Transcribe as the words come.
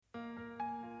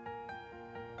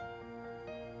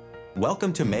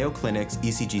Welcome to Mayo Clinic's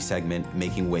ECG segment,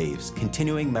 Making Waves,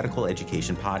 continuing medical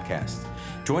education podcast.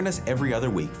 Join us every other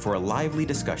week for a lively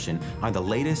discussion on the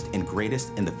latest and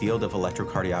greatest in the field of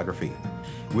electrocardiography.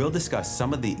 We'll discuss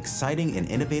some of the exciting and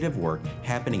innovative work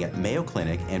happening at Mayo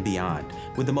Clinic and beyond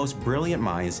with the most brilliant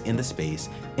minds in the space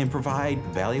and provide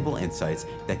valuable insights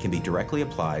that can be directly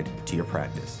applied to your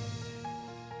practice.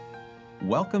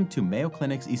 Welcome to Mayo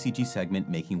Clinic's ECG segment,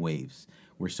 Making Waves.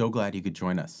 We're so glad you could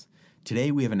join us.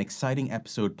 Today, we have an exciting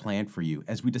episode planned for you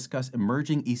as we discuss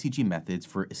emerging ECG methods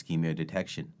for ischemia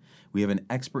detection. We have an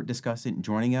expert discussant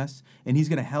joining us, and he's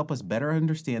going to help us better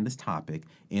understand this topic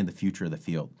and the future of the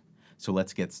field. So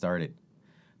let's get started.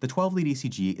 The 12-lead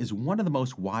ECG is one of the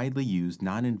most widely used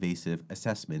non-invasive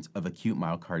assessments of acute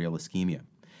myocardial ischemia.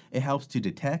 It helps to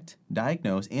detect,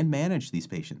 diagnose, and manage these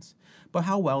patients. But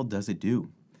how well does it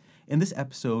do? In this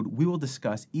episode, we will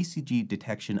discuss ECG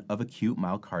detection of acute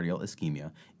myocardial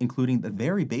ischemia, including the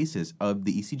very basis of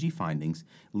the ECG findings,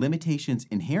 limitations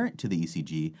inherent to the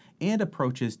ECG, and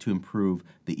approaches to improve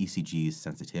the ECG's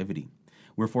sensitivity.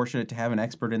 We're fortunate to have an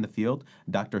expert in the field,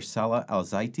 Dr. Salah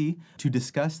Al-Zaiti, to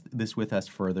discuss this with us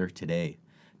further today.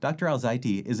 Dr.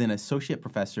 Al-Zaiti is an associate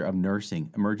professor of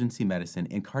nursing, emergency medicine,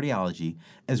 and cardiology,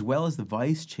 as well as the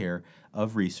vice chair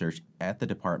of research at the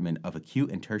Department of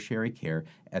Acute and Tertiary Care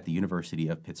at the University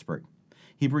of Pittsburgh.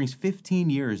 He brings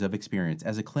 15 years of experience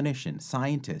as a clinician,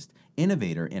 scientist,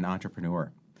 innovator, and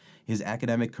entrepreneur. His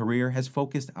academic career has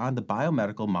focused on the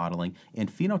biomedical modeling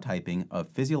and phenotyping of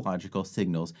physiological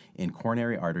signals in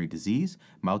coronary artery disease,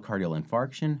 myocardial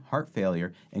infarction, heart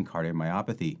failure, and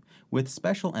cardiomyopathy, with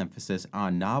special emphasis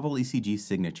on novel ECG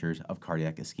signatures of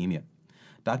cardiac ischemia.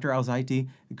 Dr. Al-Zaiti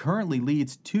currently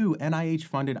leads 2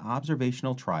 NIH-funded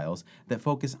observational trials that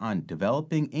focus on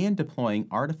developing and deploying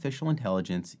artificial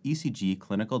intelligence ECG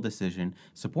clinical decision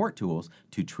support tools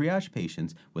to triage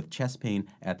patients with chest pain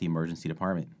at the emergency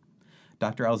department.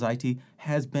 Dr. Al-Zaiti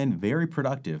has been very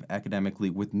productive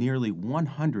academically with nearly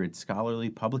 100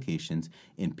 scholarly publications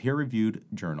in peer-reviewed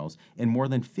journals and more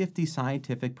than 50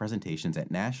 scientific presentations at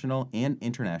national and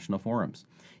international forums.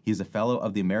 He is a fellow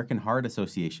of the American Heart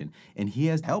Association, and he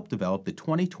has helped develop the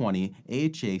 2020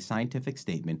 AHA scientific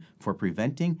statement for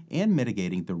preventing and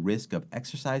mitigating the risk of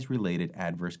exercise-related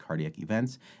adverse cardiac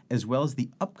events, as well as the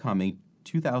upcoming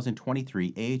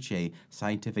 2023 AHA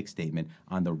scientific statement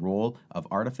on the role of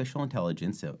artificial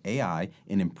intelligence, so AI,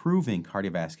 in improving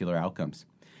cardiovascular outcomes.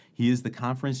 He is the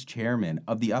conference chairman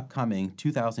of the upcoming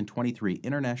 2023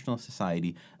 International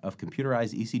Society of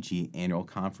Computerized ECG Annual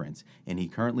Conference, and he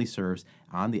currently serves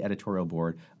on the editorial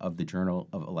board of the Journal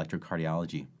of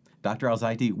Electrocardiology. Dr.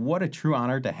 Al-Zaiti, what a true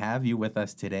honor to have you with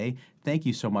us today. Thank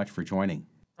you so much for joining.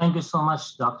 Thank you so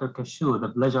much, Dr. Kashu. The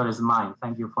pleasure is mine.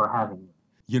 Thank you for having me.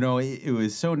 You know, it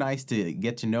was so nice to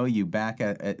get to know you back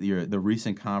at the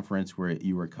recent conference where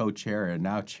you were co-chair and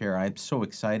now chair. I'm so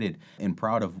excited and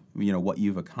proud of, what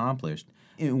you've accomplished.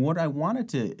 And what I wanted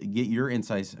to get your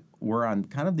insights were on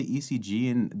kind of the ECG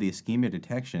and the ischemia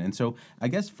detection. And so I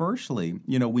guess firstly,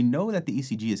 we know that the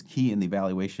ECG is key in the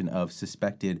evaluation of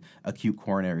suspected acute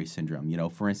coronary syndrome.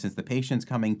 For instance, the patients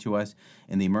coming to us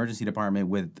in the emergency department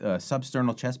with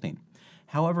substernal chest pain.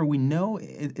 However, we know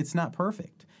it's not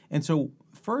perfect. And so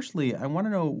firstly, I want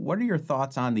to know, what are your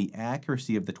thoughts on the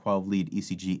accuracy of the 12-lead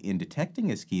ECG in detecting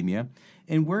ischemia,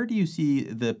 and where do you see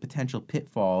the potential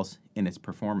pitfalls in its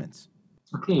performance?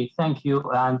 Okay, thank you.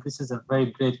 And this is a very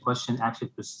great question actually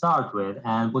to start with.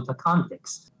 And with the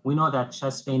context, we know that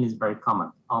chest pain is very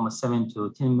common. Almost 7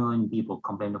 to 10 million people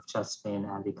complain of chest pain,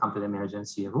 and they come to the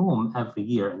emergency room every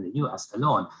year in the US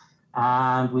alone.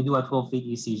 And we do a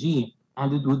 12-lead ECG,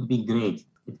 and it would be great.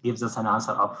 It gives us an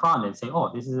answer up front and say,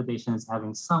 oh, this is a patient is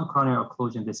having some coronary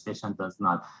occlusion, this patient does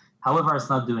not. However,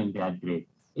 it's not doing that great.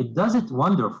 It does it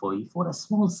wonderfully for a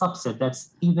small subset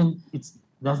that's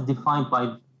defined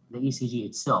by the ECG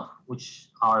itself, which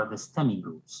are the STEMI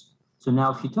groups. So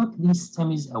now if you took these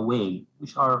STEMIs away,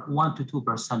 which are 1 to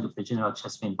 2% of the general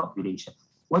chest pain population,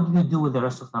 what do you do with the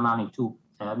rest of the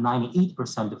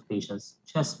 98% of patients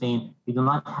chest pain? We do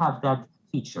not have that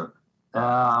feature.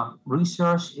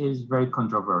 Research is very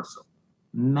controversial.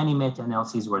 Many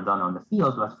meta-analyses were done on the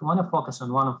field, but if we want to focus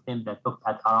on one of them that looked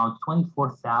at around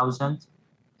 24,000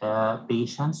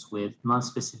 patients with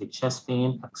non-specific chest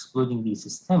pain, excluding these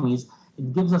STEMIs,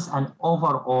 it gives us an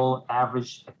overall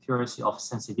average accuracy of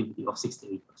sensitivity of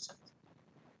 68%.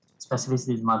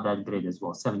 Specificity is not that great as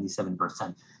well,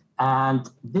 77%. And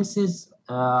this is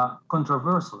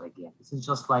controversial again. This is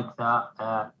just like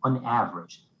on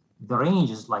average. The range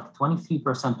is like 23%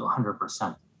 to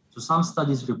 100%. So some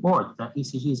studies report that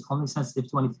ECG is only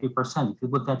sensitive to 23%. If you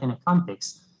put that in a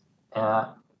context,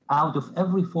 out of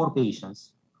every 4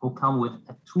 patients who come with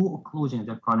a true occlusion in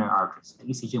their coronary arteries. The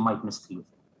ECG might mislead.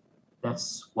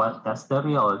 That's the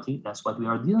reality. That's what we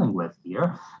are dealing with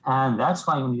here. And that's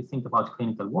why when you think about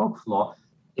clinical workflow,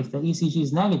 if the ECG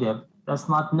is negative, that's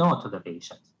not known to the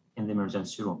patient in the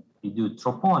emergency room. You do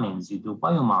troponins, you do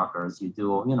biomarkers, you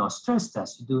do stress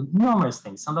tests, you do numerous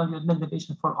things. Sometimes you admit the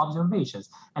patient for observations,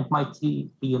 and it might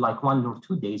be like 1 or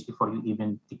 2 days before you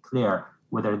even declare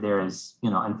whether there is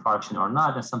infarction or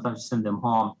not. And sometimes you send them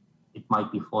home. It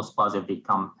might be false positive. They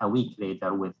come a week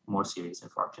later with more serious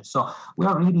infarction. So we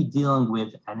are really dealing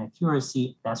with an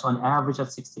accuracy that's on average at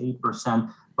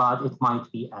 68%, but it might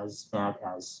be as bad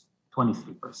as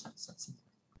 23% sensitive.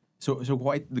 So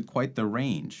quite the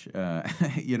range,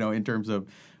 in terms of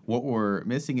what we're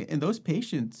missing. And those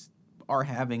patients are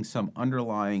having some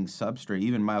underlying substrate,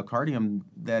 even myocardium,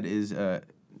 that is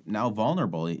now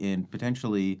vulnerable and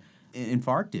potentially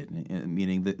infarcted,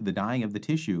 meaning the dying of the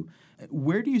tissue.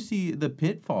 Where do you see the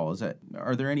pitfalls?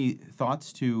 Are there any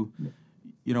thoughts to,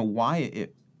 why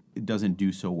it doesn't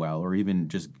do so well, or even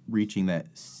just reaching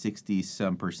that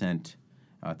 60-some%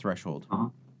 threshold? Uh-huh.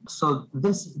 So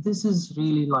this is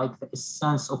really like the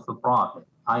essence of the problem.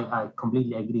 I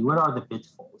completely agree. What are the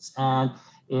pitfalls? And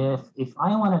if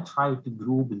I want to try to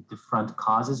group the different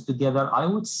causes together, I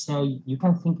would say you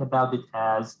can think about it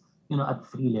as at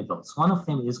 3 levels. One of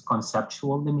them is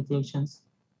conceptual limitations.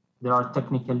 There are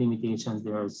technical limitations.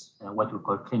 There's what we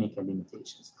call clinical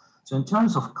limitations. So in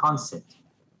terms of concept,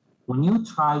 when you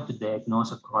try to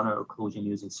diagnose a coronary occlusion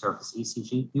using surface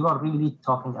ECG, you are really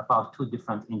talking about 2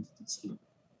 different entities here.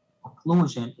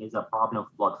 Occlusion is a problem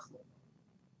of blood flow,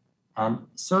 and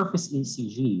surface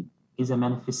ECG is a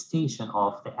manifestation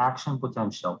of the action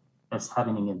potential that's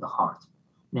happening in the heart.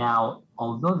 Now,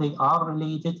 although they are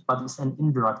related, but it's an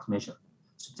indirect measure.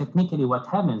 So technically what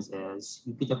happens is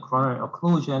you get a coronary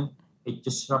occlusion, it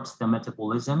disrupts the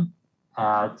metabolism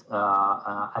at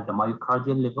the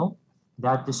myocardial level.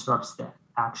 That disrupts the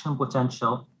action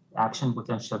potential. The action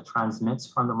potential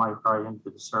transmits from the myocardium to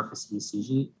the surface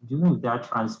ECG. During that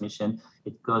transmission,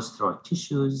 it goes through our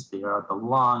tissues. There are the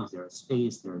lungs, there is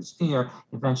space, there is air.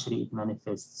 Eventually, it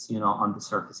manifests, on the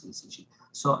surface ECG.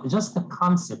 So just the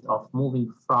concept of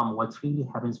moving from what really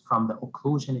happens from the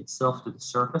occlusion itself to the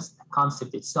surface, the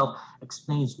concept itself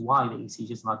explains why the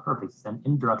ECG is not perfect. It's an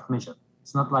indirect measure.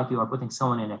 It's not like you are putting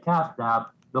someone in a cath lab,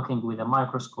 looking with a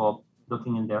microscope,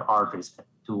 looking in their arteries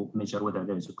to measure whether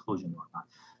there is occlusion or not.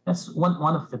 That's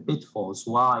one of the pitfalls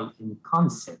why in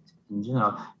concept, in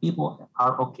general, people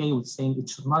are okay with saying it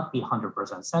should not be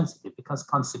 100% sensitive because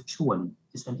conceptually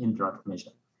it's an indirect measure.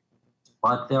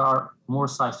 But there are more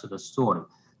sides to the story.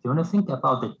 If you want to think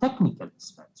about the technical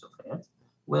aspects of it,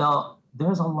 well,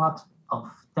 there's a lot of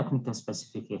technical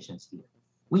specifications here.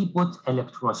 We put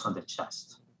electrodes on the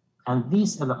chest, and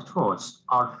these electrodes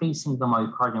are facing the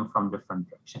myocardium from different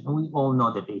directions. And we all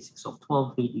know the basics of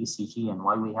 12-lead ECG and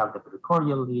why we have the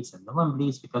pericardial leads and the limb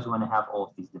leads, because we want to have all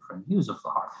of these different views of the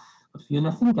heart. But if you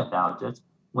want to think about it,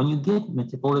 when you get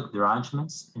metabolic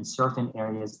derangements in certain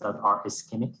areas that are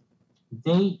ischemic,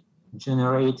 they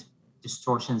generate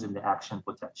distortions in the action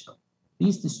potential.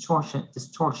 These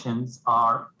distortions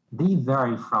they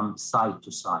vary from side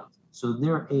to side. So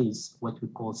there is what we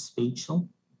call spatial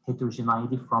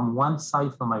heterogeneity from one side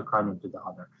of the myocardium to the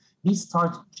other. These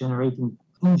start generating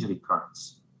injury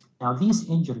currents. Now, these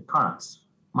injury currents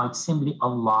might simply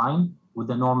align with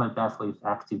the normal pathway of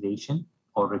activation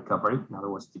or recovery, in other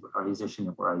words, depolarization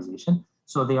or polarization,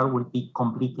 so they will be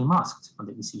completely masked on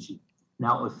the ECG.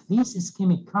 Now, if these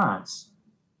ischemic currents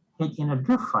hit in a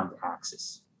different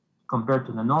axis compared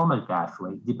to the normal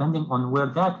pathway, depending on where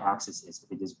that axis is,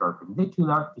 if it is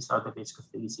perpendicular, these are the basics of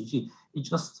the ECG, it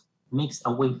just makes a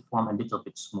waveform a little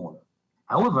bit smaller.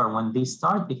 However, when they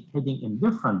start heading in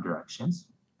different directions,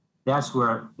 that's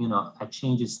where, a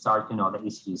changes start, the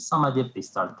ECG is summative, they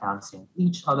start canceling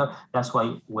each other. That's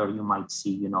where you might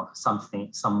see,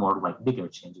 some more like bigger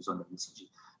changes on the ECG.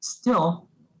 Still,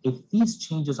 if these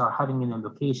changes are happening in a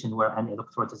location where an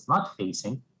electrode is not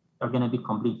facing, they're going to be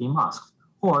completely masked.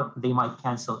 Or they might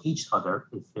cancel each other.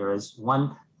 If there is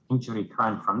one injury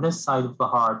current from this side of the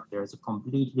heart, there is a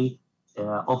completely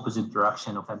opposite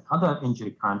direction of another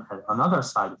injury current at another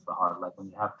side of the heart, like when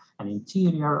you have an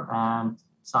interior and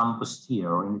some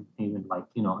posterior, or even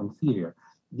inferior.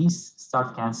 These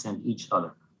start canceling each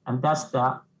other. And that's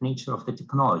the nature of the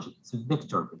technology. It's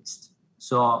vector-based.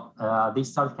 So they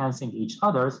start canceling each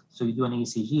other. So you do an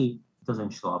ECG, it doesn't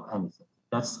show up anything.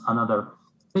 That's another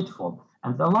pitfall.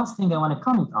 And the last thing I want to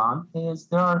comment on is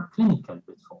there are clinical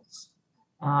pitfalls.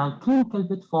 And clinical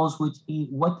pitfalls would be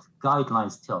what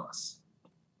guidelines tell us.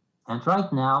 And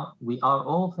right now, we are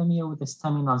all familiar with the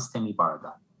STEMI, non-STEMI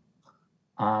paradigm.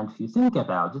 And if you think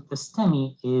about it, the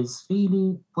STEMI is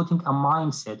really putting a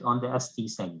mindset on the ST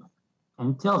segment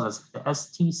and tells us if the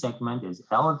ST segment is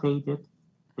elevated,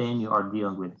 then you are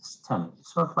dealing with STEMI.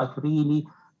 It's sort of like really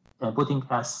putting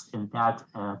us in that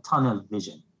tunnel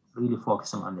vision, really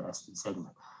focusing on the ST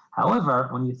segment. However,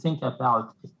 when you think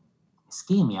about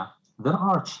ischemia, there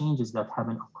are changes that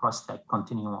happen across the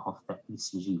continuum of the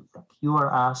ECG. The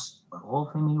QRS, we're all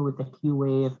familiar with the Q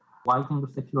wave, widening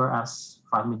of the QRS,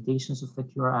 fragmentations of the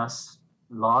QRS,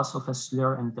 loss of a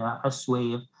slur in the S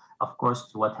wave, of course,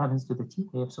 to what happens to the T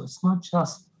wave. So it's not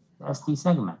just the ST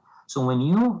segment. So when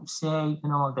you say,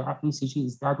 the ECG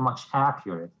is that much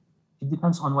accurate, it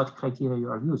depends on what criteria you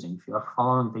are using. If you are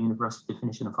following the universal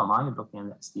definition of MI, looking at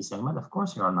the ST segment, of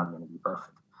course, you are not going to be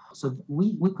perfect. So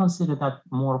we consider that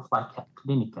more of like a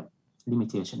clinical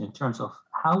limitation in terms of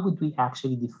how would we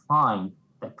actually define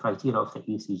the criteria of the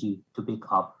ECG to pick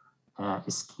up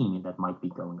ischemia that might be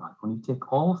going on. When you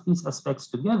take all of these aspects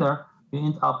together, you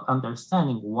end up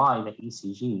understanding why the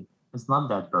ECG is not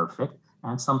that perfect.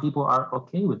 And some people are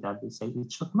okay with that. They say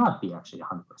it should not be actually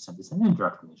 100%. It's an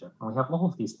indirect measure. And we have all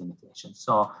of these limitations.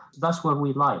 So that's where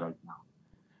we lie right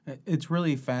now. It's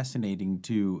really fascinating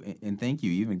too, and thank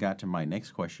you. You even got to my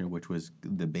next question, which was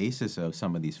the basis of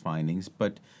some of these findings.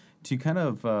 But to kind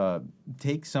of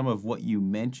take some of what you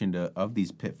mentioned of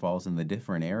these pitfalls in the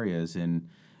different areas, and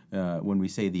when we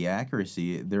say the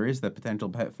accuracy, there is the potential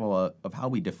pitfall of how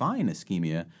we define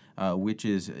ischemia, which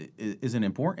is an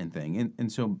important thing.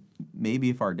 And so maybe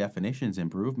if our definitions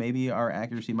improve, maybe our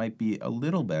accuracy might be a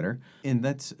little better. And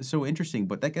that's so interesting.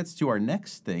 But that gets to our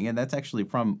next thing, and that's actually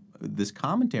from this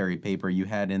commentary paper you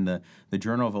had in the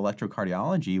Journal of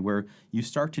Electrocardiology, where you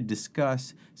start to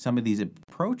discuss some of these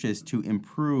approaches to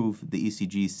improve the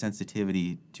ECG's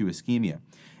sensitivity to ischemia.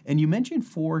 And you mentioned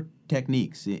 4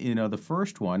 techniques, the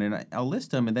first one, and I'll list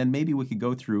them, and then maybe we could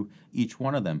go through each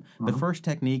one of them. The first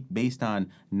technique based on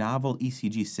novel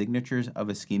ECG signatures of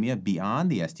ischemia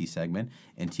beyond the ST segment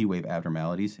and T-wave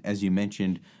abnormalities, as you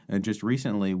mentioned just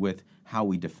recently with how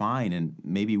we define, and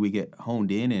maybe we get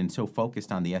honed in and so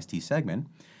focused on the ST segment.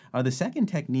 The second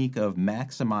technique of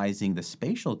maximizing the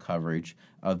spatial coverage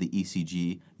of the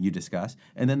ECG you discussed.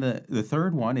 And then the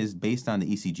third one is based on the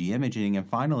ECG imaging. And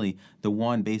finally, the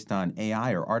one based on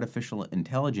AI or artificial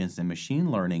intelligence and machine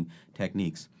learning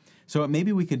techniques. So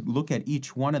maybe we could look at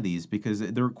each one of these because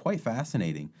they're quite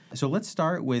fascinating. So let's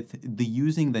start with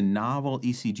using the novel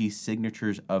ECG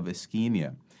signatures of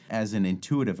ischemia as an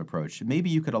intuitive approach. Maybe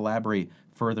you could elaborate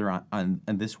further on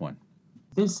this one.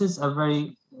 This is a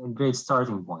very great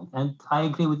starting point. And I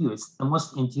agree with you. It's the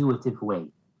most intuitive way,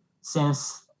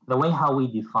 since the way how we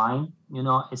define,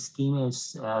 ischemia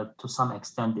is, to some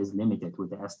extent is limited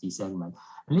with the ST segment.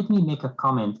 And let me make a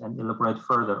comment and elaborate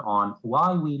further on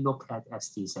why we look at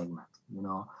ST segment,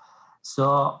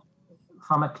 So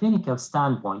from a clinical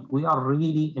standpoint, we are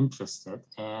really interested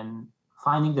in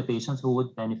finding the patients who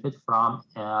would benefit from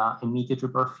immediate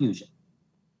reperfusion.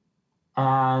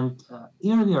 And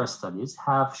earlier studies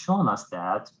have shown us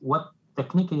that what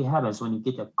technically happens when you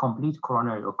get a complete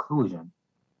coronary occlusion,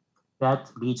 that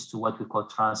leads to what we call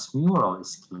transmural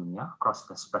ischemia across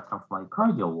the spectrum of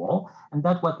myocardial wall, and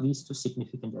that what leads to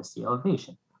significant ST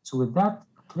elevation. So with that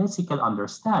classical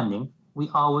understanding, we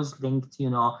always linked,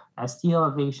 ST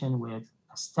elevation with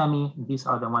STEMI. These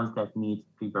are the ones that need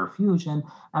reperfusion.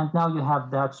 And now you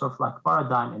have that sort of like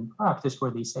paradigm in practice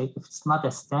where they say, if it's not a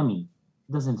STEMI,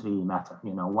 doesn't really matter.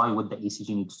 Why would the ECG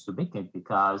need to pick it?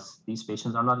 Because these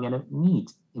patients are not going to need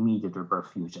immediate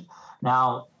reperfusion.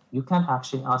 Now, you can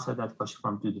actually answer that question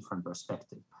from 2 different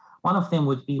perspectives. One of them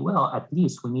would be, well, at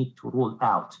least we need to rule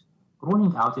out.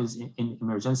 Ruling out is in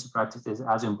emergency practice is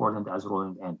as important as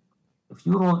ruling in. If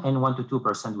you rule in 1 to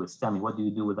 2% with STEMI, what do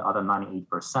you do with the other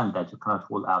 98% that you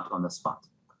cannot rule out on the spot?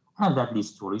 And that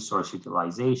leads to resource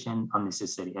utilization,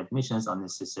 unnecessary admissions,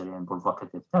 unnecessary and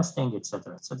provocative testing, et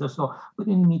cetera, et cetera. So we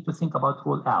really need to think about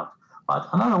rule out. But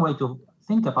another way to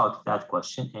think about that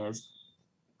question is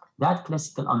that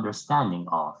classical understanding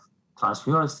of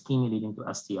transmural ischemia leading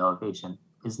to ST elevation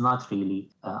is not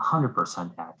really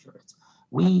 100% accurate.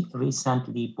 We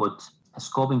recently put a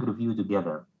scoping review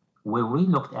together where we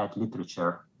looked at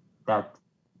literature that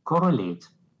correlate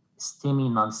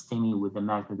STEMI, non-STEMI with the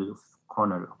magnitude of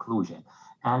coronary occlusion.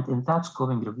 And in that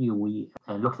scoping review, we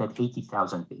looked at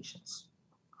 80,000 patients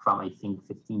from, I think,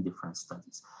 15 different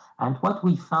studies. And what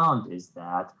we found is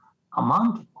that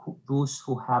among those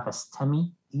who have a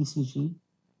STEMI ECG,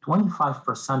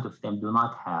 25% of them do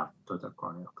not have total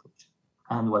coronary occlusion.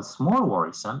 And what's more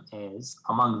worrisome is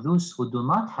among those who do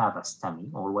not have a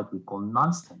STEMI, or what we call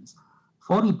non-STEMIs,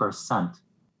 40%,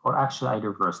 or actually I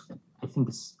reversed them. I think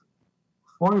it's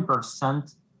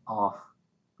 40% of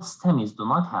STEMIs do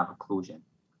not have occlusion,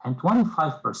 and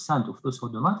 25% of those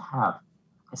who do not have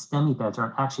a STEMI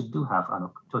pattern actually do have a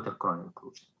total coronary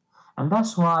occlusion. And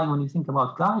that's why when you think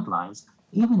about guidelines,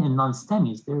 even in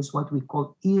non-STEMIs, there's what we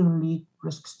call early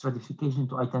risk stratification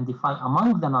to identify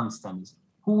among the non-STEMIs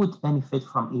who would benefit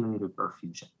from early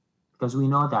reperfusion. Because we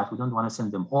know that we don't want to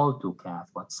send them all to cath,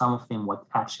 but some of them would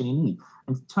actually need.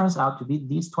 And it turns out to be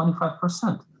these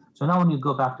 25%. So now when you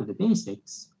go back to the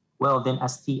basics, well, then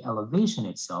ST elevation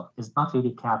itself is not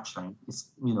really capturing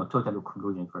its total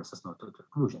occlusion versus no total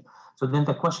occlusion. So then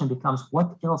the question becomes,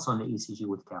 what else on the ECG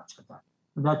would capture that?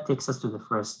 That takes us to the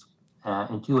first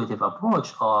intuitive approach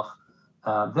of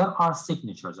there are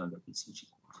signatures on the ECG.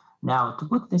 Now, to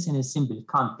put this in a simple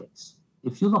context,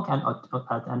 if you look at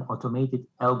an automated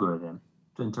algorithm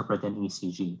to interpret an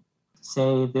ECG,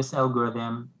 say this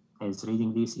algorithm is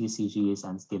reading these ECGs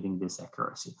and is giving this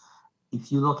accuracy.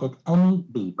 If you look at any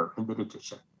paper in the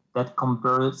literature that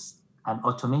compares an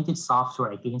automated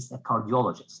software against a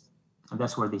cardiologist, and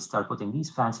that's where they start putting these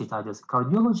fancy titles,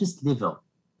 cardiologist level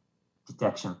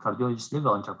detection, cardiologist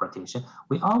level interpretation,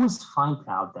 we always find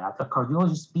out that a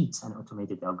cardiologist beats an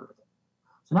automated algorithm.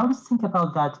 So now let's think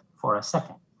about that for a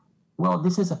second. Well,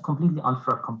 this is a completely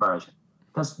unfair comparison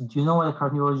because do you know what a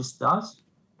cardiologist does?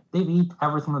 They read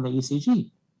everything on the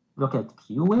ECG. Look at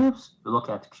Q waves, you look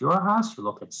at QRS, you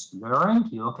look at slurring,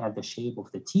 you look at the shape of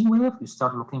the T wave, you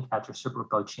start looking at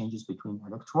reciprocal changes between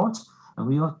electrodes. And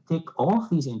when you take all of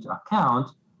these into account,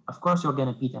 of course, you're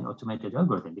going to beat an automated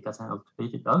algorithm because an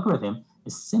automated algorithm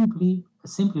is simply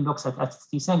looks at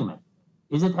ST segment.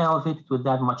 Is it elevated with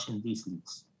that much in these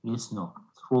leads? Yes, no,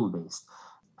 it's rule-based.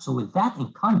 So with that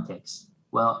in context,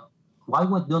 well, why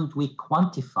don't we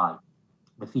quantify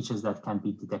the features that can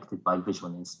be detected by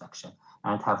visual inspection?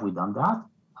 And have we done that?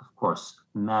 Of course,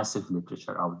 massive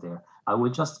literature out there. I will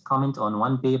just comment on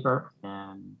one paper,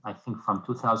 and I think from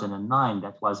 2009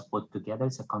 that was put together.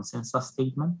 It's a consensus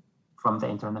statement from the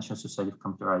International Society of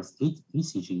Computerized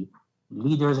ECG,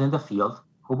 leaders in the field,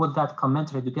 who put that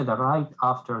commentary together right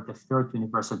after the third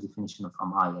universal definition of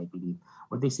MI, I believe,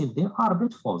 where they say there are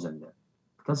pitfalls in there.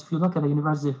 Because if you look at the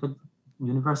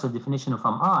universal definition of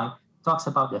MI, it talks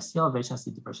about ST elevation,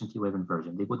 ST depression, T wave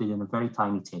inversion. They put it in a very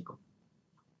tiny table.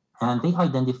 And they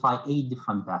identify 8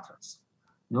 different patterns.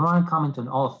 You don't want to comment on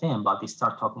all of them, but they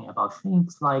start talking about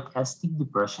things like ST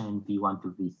depression in V1 to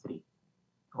V3,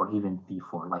 or even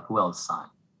V4, like Wells sign.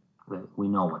 We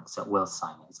know what Wells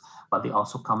sign is. But they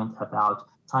also comment about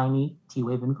tiny T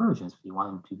wave inversions,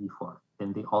 V1 to V4.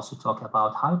 Then they also talk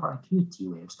about hyperacute T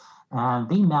waves. And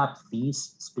they map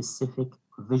these specific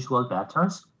visual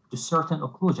patterns to certain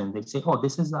occlusion. They say, oh,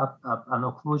 this is an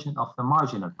occlusion of the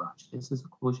marginal branch. This is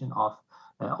occlusion of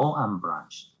OM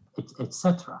branch,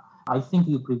 etc. I think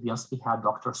you previously had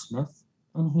Dr. Smith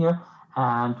in here,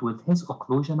 and with his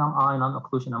occlusion MI,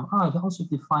 non-occlusion MI, he also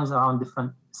defines around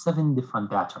 7 different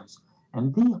patterns.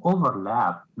 And they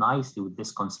overlap nicely with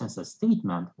this consensus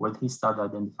statement where he started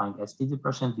identifying ST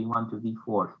depression, V1 to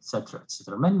V4, etc.,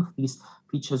 etc. Many of these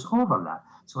features overlap.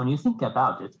 So when you think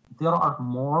about it, there are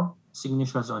more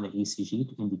signatures on the ECG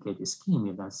to indicate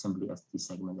ischemia than simply ST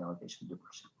segment elevation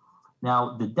depression.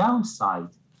 Now, the downside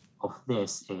of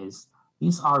this is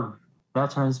these are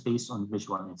patterns based on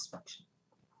visual inspection.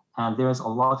 And there is a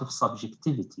lot of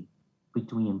subjectivity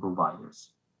between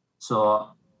providers.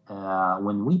 So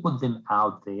when we put them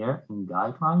out there in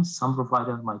guidelines, some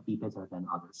providers might be better than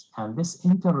others. And this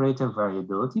inter-rater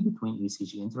variability between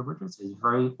ECG interpreters is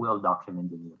very well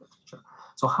documented in the literature.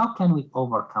 So how can we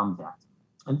overcome that?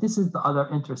 And this is the other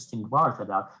interesting part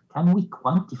about, can we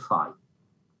quantify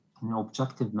in an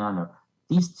objective manner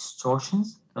these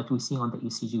distortions that we see on the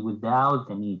ECG without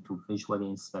the need to visually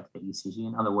inspect the ECG,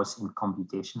 in other words, in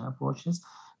computational approaches?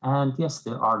 And yes,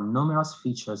 there are numerous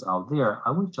features out there.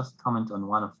 I will just comment on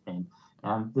one of them.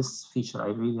 And this feature I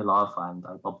really love, and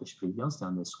I published previously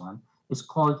on this one, is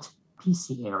called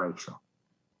PCA ratio,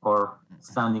 or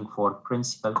standing for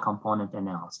Principal Component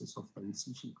Analysis of the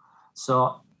ECG.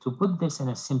 So to put this in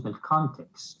a simple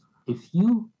context, if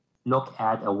you look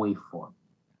at a waveform,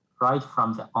 right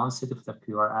from the onset of the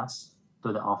QRS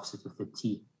to the offset of the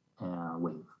T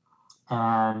wave,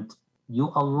 and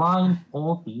you align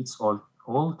all beats or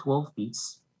all 12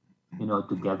 beats,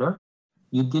 together,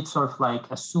 you get sort of like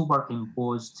a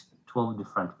superimposed 12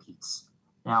 different beats.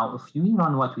 Now, if you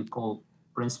run what we call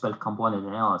principal component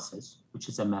analysis, which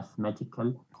is a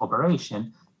mathematical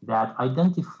operation that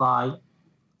identify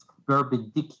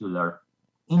perpendicular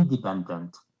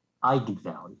independent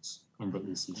eigenvalues in the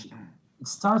ECG, it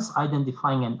starts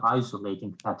identifying and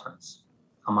isolating patterns.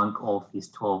 among all of these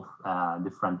 12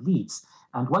 different leads.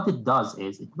 And what it does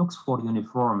is it looks for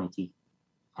uniformity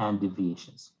and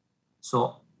deviations.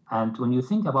 So, and when you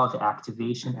think about the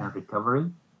activation and recovery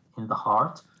in the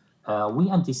heart, we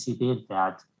anticipate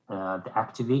that the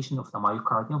activation of the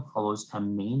myocardium follows a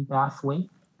main pathway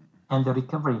and the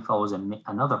recovery follows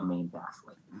another main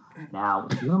pathway. Now,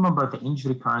 if you remember the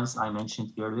injury currents I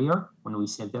mentioned earlier, when we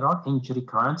said there are injury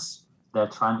currents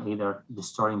that run either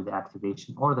distorting the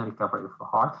activation or the recovery of the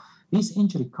heart, these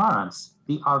injury currents,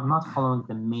 they are not following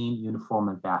the main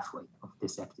uniform pathway of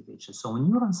this activation. So when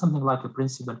you run something like a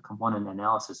principal component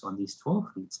analysis on these 12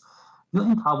 leads, you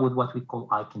end up with what we call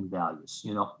eigenvalues.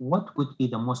 What would be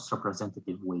the most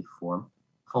representative waveform,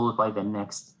 followed by the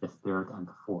next, the third, and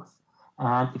the fourth.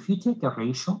 And if you take a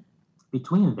ratio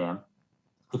between them,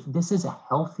 if this is a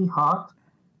healthy heart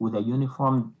with a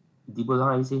uniform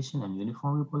depolarization and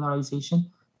uniform repolarization,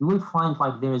 you will find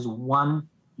like there is one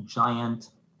giant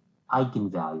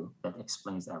eigenvalue that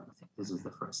explains everything. This is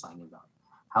the first eigenvalue.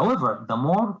 However, the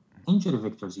more injury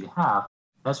vectors you have,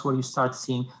 that's where you start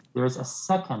seeing there is a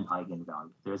second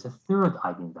eigenvalue, there is a third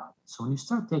eigenvalue. So when you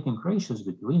start taking ratios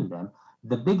between them,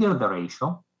 the bigger the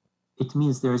ratio, it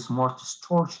means there is more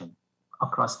distortion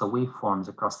across the waveforms,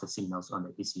 across the signals on the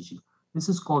ECG. This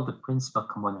is called the principal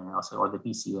component analysis or the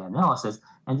PCA analysis,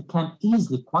 and it can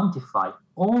easily quantify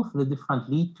all of the different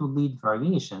lead-to-lead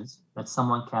variations that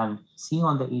someone can see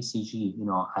on the ECG,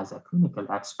 as a clinical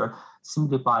expert,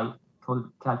 simply by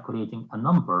calculating a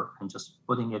number and just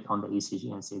putting it on the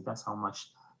ECG and say that's how much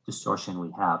distortion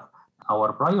we have.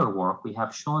 Our prior work, we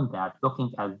have shown that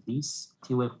looking at these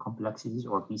T-wave complexities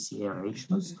or PCA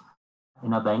ratios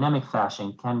in a dynamic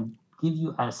fashion can give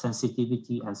you a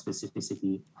sensitivity and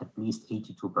specificity at least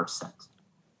 82%.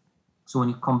 So when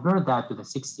you compare that to the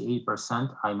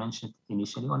 68% I mentioned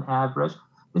initially on average,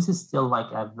 this is still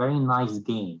like a very nice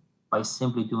gain by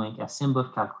simply doing a simple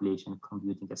calculation,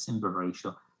 computing a simple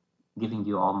ratio, giving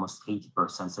you almost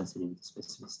 80% sensitivity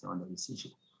specificity on the ECG.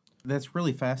 That's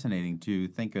really fascinating to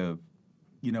think of.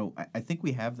 I think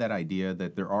we have that idea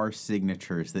that there are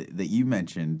signatures that you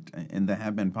mentioned and that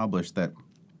have been published that,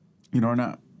 are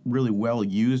not really well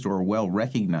used or well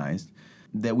recognized,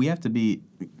 that we have to be,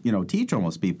 teach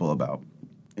almost people about.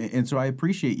 And so I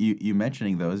appreciate you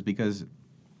mentioning those, because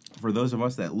for those of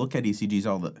us that look at ECGs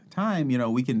all the time,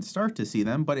 we can start to see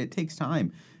them, but it takes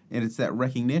time. And it's that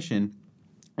recognition.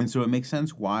 And so it makes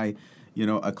sense why,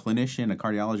 a clinician, a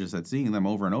cardiologist that's seeing them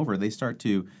over and over, they start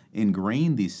to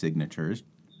ingrain these signatures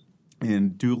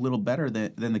and do a little better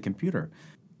than the computer.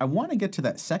 I want to get to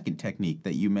that second technique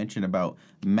that you mentioned about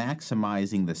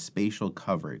maximizing the spatial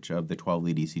coverage of the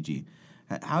 12-lead ECG.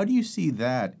 How do you see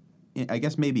that? I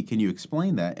guess maybe can you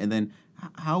explain that? And then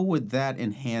how would that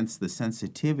enhance the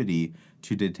sensitivity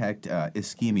to detect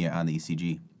ischemia on the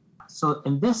ECG? So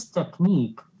in this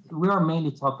technique, we are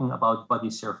mainly talking about body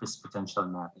surface potential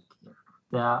mapping here.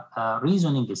 The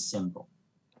reasoning is simple.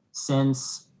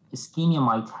 Since ischemia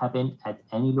might happen at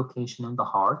any location in the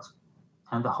heart,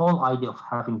 and the whole idea of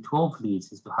having 12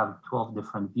 leads is to have 12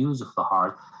 different views of the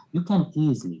heart, you can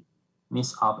easily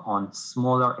miss up on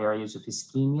smaller areas of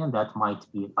ischemia that might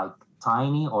be like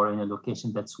tiny or in a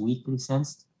location that's weakly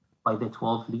sensed by the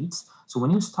 12 leads. So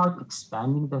when you start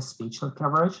expanding the spatial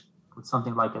coverage with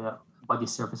something like a body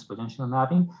surface potential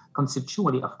mapping,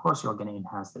 conceptually, of course, you're going to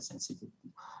enhance the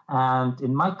sensitivity. And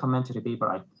in my commentary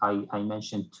paper, I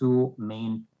mentioned two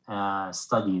main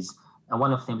studies. And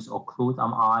one of them is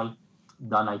Occlude-MI,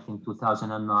 done, I think,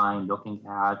 2009, looking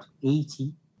at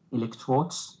 80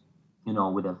 electrodes,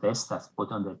 with a vest that's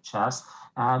put on the chest.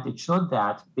 And it showed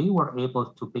that they were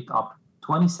able to pick up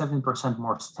 27%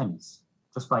 more STEMIs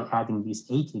just by adding these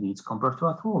 80 leads compared to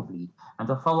a 12 lead. And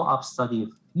the follow-up study a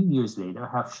few years later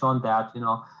have shown that,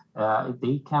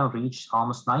 they can reach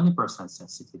almost 90%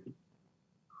 sensitivity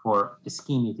for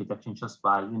ischemia detection just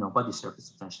by, body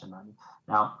surface potential mapping.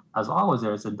 Now, as always,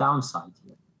 there is a downside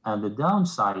here. And the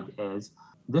downside is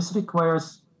this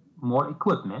requires more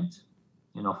equipment,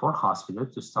 for hospital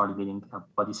to start getting a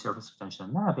body surface potential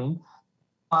mapping.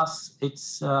 Plus,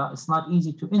 it's not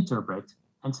easy to interpret,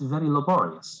 and it's very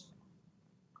laborious.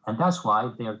 And that's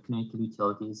why their clinical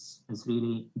utility is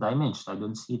really diminished. I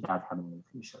don't see that happening in the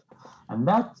future. And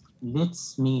that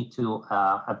leads me to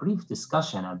a brief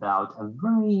discussion about a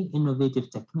very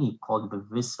innovative technique called the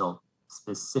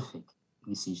vessel-specific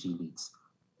ECG leads,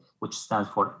 which stands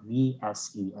for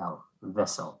VSEL,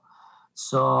 vessel.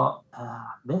 So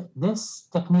this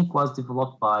technique was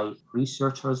developed by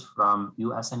researchers from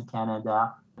US and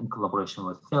Canada in collaboration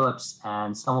with Philips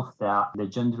and some of the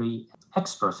legendary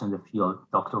experts in the field,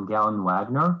 Dr. Galen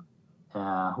Wagner,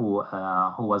 who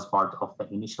was part of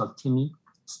the initial TIMI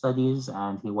studies,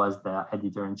 and he was the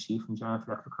editor-in-chief in Journal of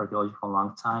Electrocardiology for a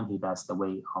long time. He passed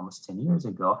away almost 10 years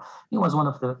ago. He was one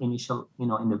of the initial,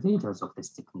 innovators of this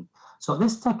technique. So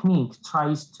this technique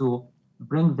tries to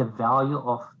bring the value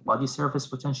of body surface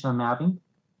potential mapping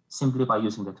simply by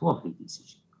using the 12-lead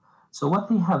ECG. So what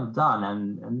they have done,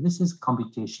 and this is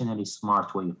computationally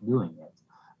smart way of doing it,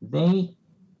 they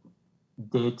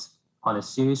did on a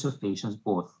series of patients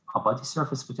both a body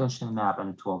surface potential map and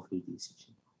a 12-lead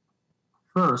ECG.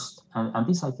 First, and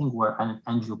these I think were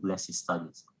angioplasty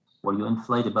studies, where you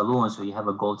inflate a balloon so you have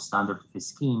a gold standard of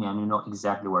ischemia and you know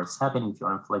exactly where it's happening. If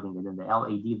you're inflating it in the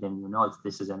LAD, then you know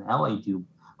this is an LAD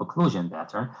occlusion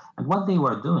pattern. And what they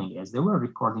were doing is they were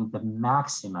recording the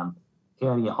maximum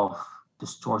area of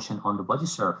distortion on the body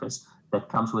surface that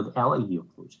comes with LAD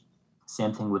occlusion.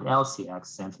 Same thing with LCX,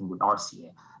 same thing with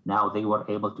RCA. Now they were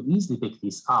able to easily pick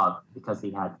these up because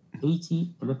they had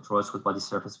 80 electrodes with body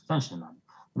surface potential mapping.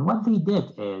 And what they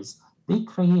did is they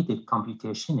created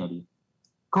computationally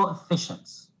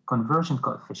coefficients, conversion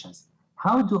coefficients.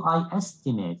 How do I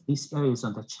estimate these areas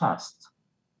on the chest?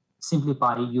 Simply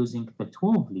by using the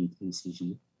 12-lead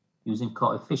ECG, using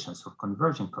coefficients or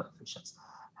conversion coefficients.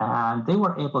 And they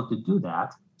were able to do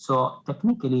that. So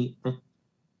technically,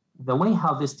 the way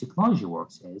how this technology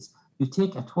works is you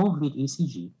take a 12-lead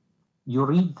ECG, you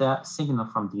read the signal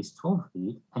from these 12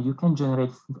 lead, and you can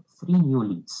generate 3 new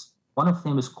leads. One of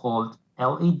them is called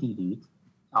LAD lead,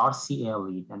 RCA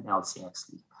lead, and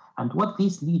LCX lead. And what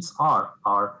these leads are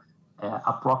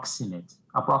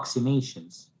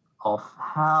approximations of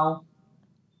how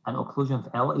an occlusion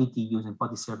of LAD using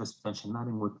body surface potential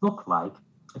mapping would look like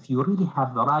if you really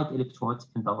have the right electrode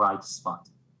in the right spot.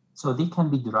 So they can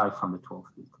be derived from the 12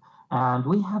 lead. And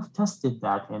we have tested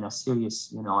that in a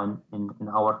series, in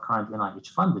our current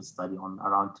NIH-funded study on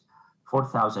around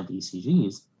 4,000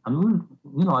 ECGs. And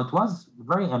it was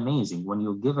very amazing when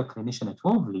you give a clinician a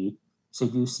 12 lead, say,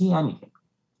 do you see anything?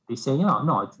 They say,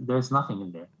 no, there's nothing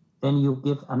in there. Then you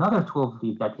give another 12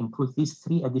 lead that includes these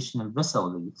 3 additional vessel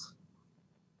leads.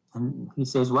 And he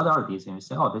says, what are these? And you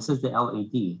say, this is the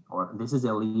LAD, or this is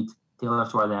a lead tailored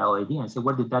toward the LAD. And say,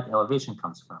 where did that elevation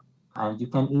comes from? And you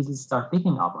can easily start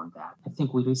picking up on that. I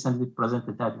think we recently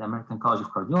presented that at the American College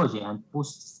of Cardiology, and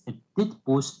it did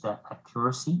boost the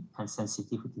accuracy and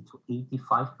sensitivity to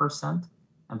 85%,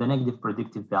 and the negative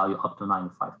predictive value up to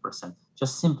 95%,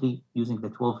 just simply using the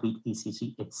 12-lead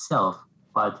ECG itself,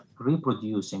 but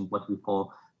reproducing what we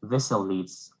call vessel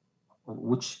leads,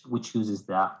 which uses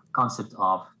the concept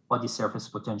of body surface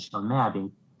potential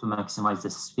mapping to maximize the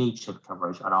spatial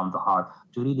coverage around the heart,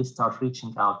 to really start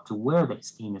reaching out to where the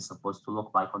ischemia is supposed to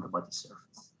look like on the body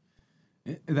surface.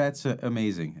 That's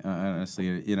amazing,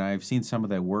 honestly. I've seen some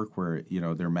of that work where,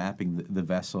 they're mapping the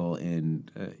vessel, and,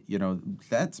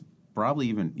 that's probably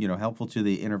even, helpful to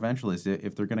the interventionalist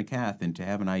if they're going to cath and to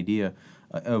have an idea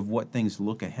of what things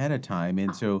look ahead of time.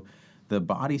 And so the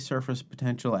body surface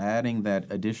potential, adding that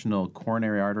additional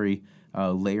coronary artery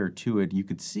layer to it, you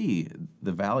could see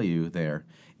the value there.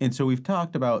 And so we've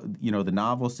talked about, the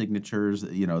novel signatures,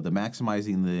 the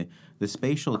maximizing the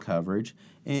spatial coverage.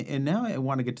 And now I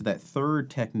want to get to that third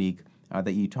technique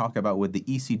that you talk about with the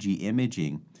ECG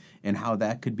imaging and how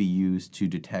that could be used to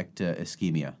detect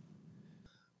ischemia.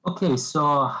 Okay,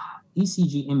 so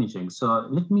ECG imaging. So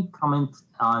let me comment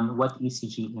on what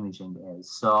ECG imaging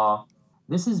is. So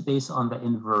this is based on the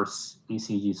inverse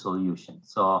ECG solution.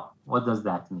 So what does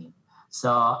that mean?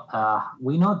 So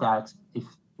we know that if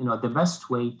the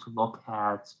best way to look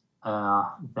at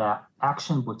the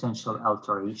action potential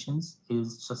alterations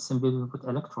is just simply to put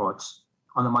electrodes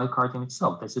on the myocardium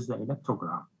itself. This is the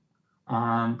electrogram.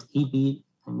 And EB,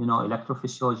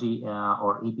 electrophysiology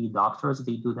or EB doctors,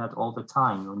 they do that all the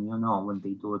time. When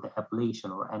they do the ablation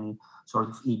or any sort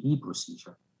of EB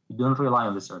procedure, you don't rely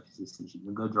on the surface ECG.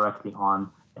 You go directly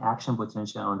on the action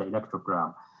potential on the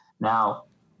electrogram. Now,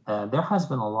 there has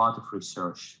been a lot of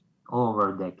research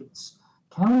over decades.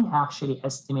 Can we actually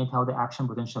estimate how the action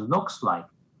potential looks like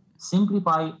simply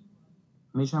by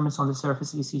measurements on the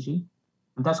surface ECG?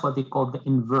 And that's what they call the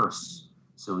inverse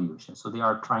solution. So they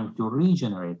are trying to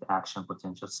regenerate the action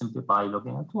potential simply by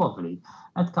looking at 12 lead.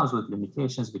 That comes with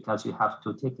limitations because you have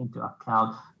to take into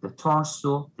account the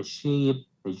torso, the shape,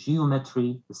 the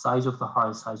geometry, the size of the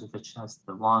heart, the size of the chest,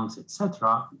 the lungs,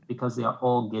 etc., because they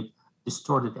all get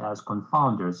distorted as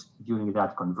confounders during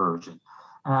that conversion.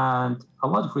 And a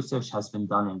lot of research has been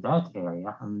done in that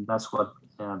area, and that's what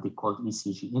they call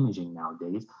ECG imaging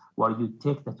nowadays, where you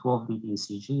take the 12-lead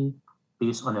ECG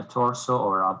based on a torso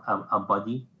or a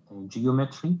body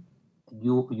geometry.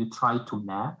 You try to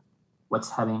map what's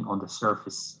happening on the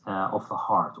surface of the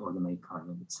heart or the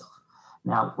myocardium itself.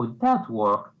 Now, with that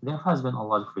work, there has been a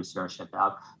lot of research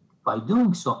about by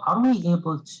doing so, are we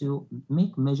able to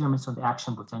make measurements on the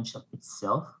action potential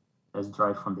itself as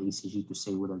derived from the ECG to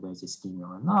say whether there's ischemia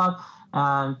or not?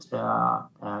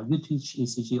 And you teach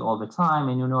ECG all the time,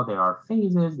 and you know there are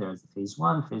phases. There's phase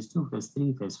 1, phase 2, phase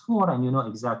 3, phase 4, and you know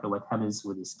exactly what happens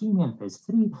with ischemia in phase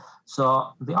 3.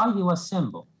 So the idea was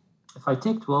simple. If I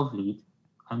take 12 lead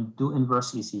and do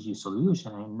inverse ECG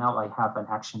solution, and now I have an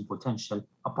action potential,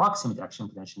 approximate action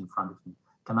potential in front of me.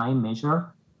 Can I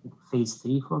measure phase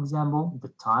 3, for example, the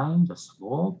time, the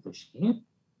slope, the shape,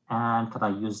 and can I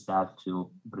use that to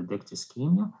predict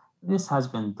ischemia? This has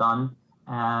been done,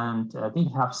 and they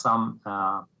have some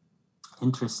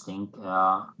interesting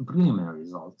preliminary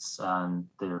results, and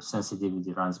their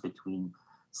sensitivity runs between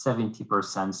 70%,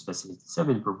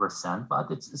 specificity 70%,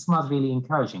 but it's not really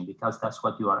encouraging because that's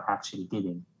what you are actually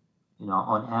getting,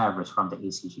 on average from the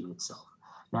ECG itself.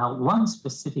 Now, one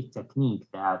specific technique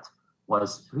that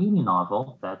was really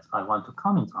novel that I want to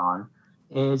comment on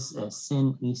is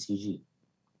SYN ECG.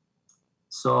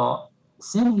 So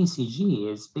SYN ECG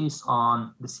is based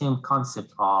on the same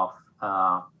concept of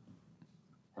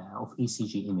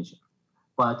ECG imaging,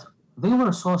 but they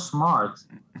were so smart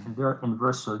in their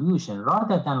inverse solution.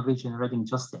 Rather than regenerating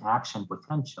just the action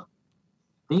potential,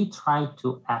 they tried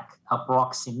to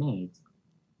approximate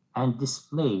and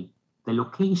display the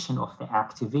location of the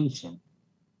activation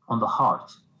on the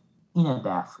heart in a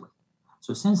pathway.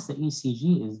 So since the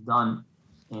ECG is done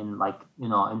in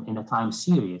in a time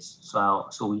series, so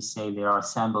we say there are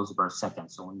samples per second.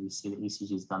 So when we see the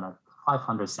ECG is done at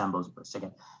 500 samples per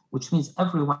second, which means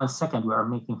every 1 second we are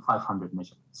making 500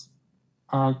 measurements.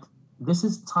 And this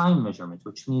is time measurement,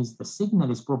 which means the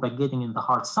signal is propagating in the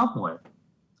heart somewhere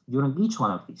during each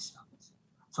one of these seconds.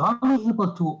 So are we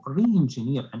able to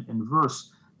re-engineer and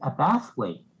inverse a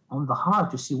pathway on the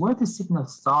heart to see where the signal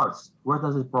starts, where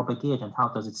does it propagate, and how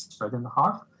does it spread in the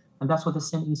heart? And that's what the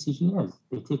SYN ECG is.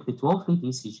 They take the 12-lead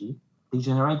ECG, they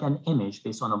generate an image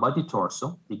based on a body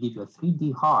torso, they give you a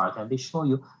 3D heart, and they show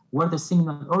you where the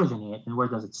signal originates and where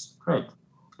does it spread.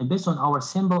 And based on our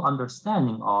simple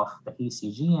understanding of the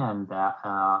ECG and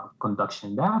the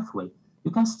conduction pathway,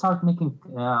 you can start making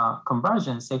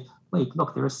conversions, say, wait,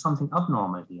 look, there is something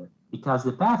abnormal here because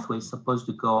the pathway is supposed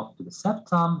to go to the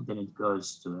septum, then it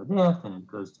goes to the left, and it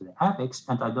goes to the apex,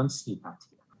 and I don't see that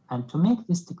here. And to make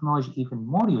this technology even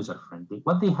more user-friendly,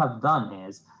 what they have done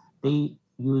is they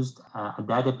used a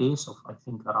database of, I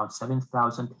think, around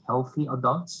 7,000 healthy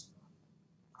adults,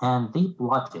 and they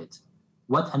plotted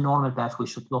what a normal pathway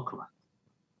should look like.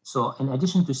 So in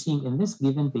addition to seeing in this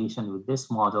given patient with this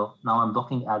model, now I'm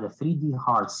looking at a 3D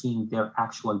heart, seeing their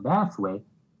actual pathway,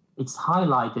 it's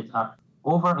highlighted,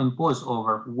 overimposed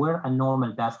over where a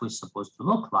normal pathway is supposed to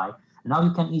look like. Now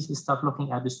you can easily start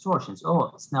looking at distortions.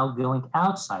 Oh, it's now going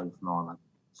outside of normal.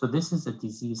 So this is a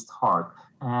diseased heart.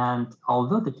 And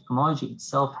although the technology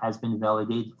itself has been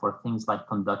validated for things like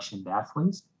conduction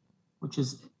pathways, which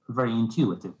is very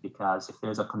intuitive because if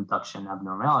there's a conduction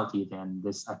abnormality, then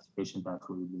this activation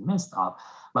pathway will be messed up.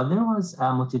 But there was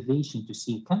a motivation to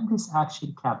see, can this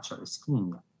actually capture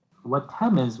ischemia? What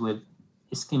happens with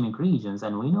ischemic regions,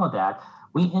 and we know that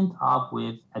we end up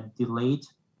with a delayed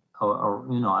or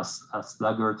a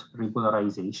sluggard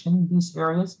regularization in these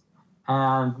areas.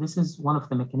 And this is one of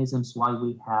the mechanisms why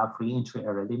we have re-entry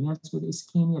arrhythmias with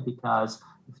ischemia, because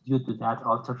due to that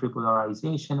altered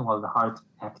regularization, while the heart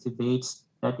activates,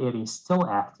 that area still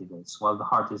activates. While the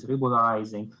heart is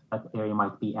regularizing, that area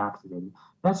might be activated.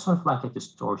 That's sort of like a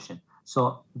distortion.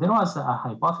 So there was a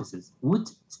hypothesis, would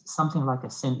something like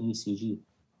a SYN ECG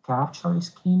capture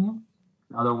ischemia?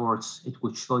 In other words, it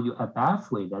would show you a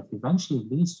pathway that eventually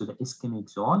leads to the ischemic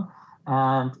zone.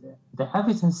 And the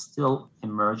evidence is still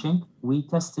emerging. We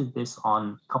tested this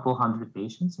on a couple hundred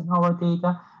patients in our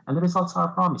data, and the results are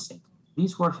promising.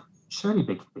 These were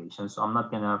cherry-picked patients, so I'm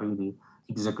not going to really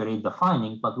exaggerate the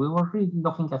finding, but we were really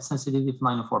looking at sensitivity of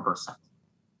 94%.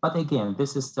 But again,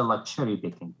 this is still like cherry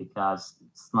picking because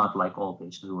it's not like all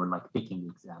patients who were like picking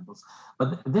examples.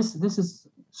 But this is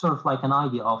sort of like an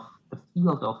idea of the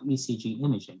field of ECG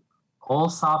imaging. All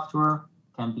software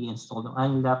can be installed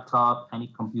on any laptop,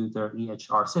 any computer,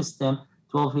 EHR system.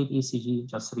 12-lead ECG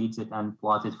just reads it and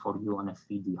plots it for you on a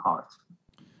 3D heart.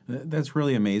 That's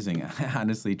really amazing.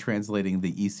 Honestly, translating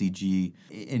the ECG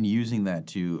and using that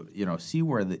to, see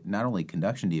where not only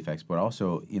conduction defects, but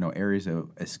also, areas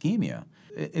of ischemia.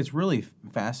 It's really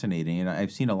fascinating. And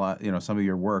I've seen a lot, some of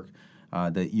your work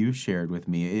that you shared with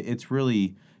me. It's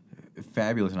really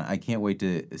fabulous. And I can't wait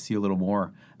to see a little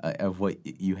more of what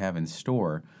you have in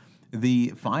store. The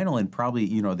final and probably,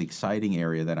 the exciting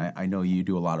area that I know you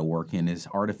do a lot of work in is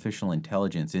artificial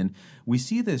intelligence. And we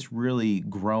see this really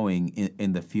growing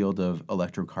in the field of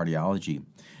electrocardiology.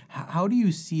 How do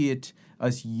you see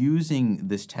us using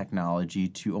this technology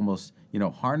to almost,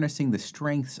 harnessing the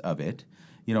strengths of it,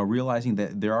 realizing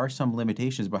that there are some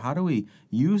limitations, but how do we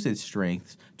use its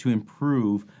strengths to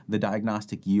improve the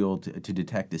diagnostic yield to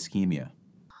detect ischemia?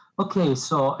 Okay,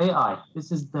 so AI, this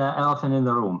is the elephant in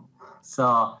the room.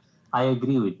 So I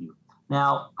agree with you.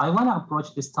 Now, I want to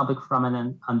approach this topic from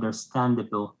an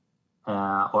understandable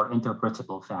or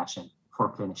interpretable fashion for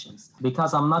clinicians,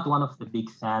 because I'm not one of the big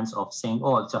fans of saying,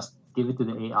 oh, just give it to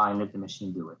the AI and let the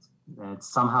machine do it. And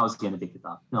somehow it's going to pick it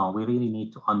up. No, we really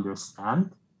need to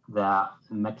understand the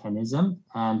mechanism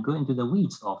and go into the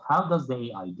weeds of how does the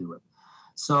AI do it.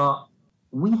 So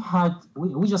we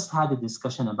just had a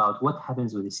discussion about what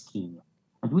happens with ischemia.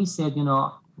 And we said,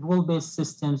 rule-based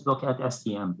systems look at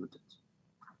ST amplitude.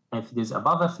 If it is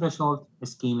above a threshold,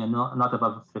 ischemia, no, not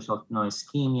above a threshold, no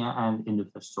ischemia, and end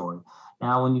of the story.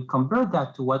 Now, when you compare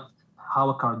that to how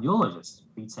a cardiologist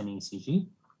reads an ECG,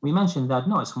 we mentioned that,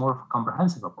 no, it's more of a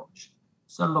comprehensive approach.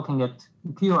 Start looking at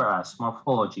QRS,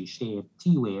 morphology, shape,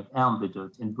 T-wave,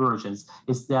 amplitude, inversions.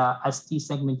 Is the ST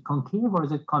segment concave or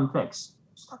is it convex?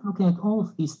 Start looking at all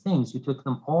of these things. You took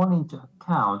them all into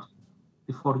account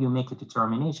before you make a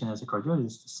determination as a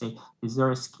cardiologist to say, is there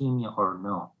ischemia or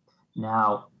no?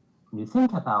 Now, when you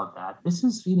think about that, this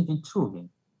is really intriguing.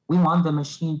 We want the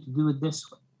machine to do it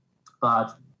this way,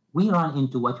 but we run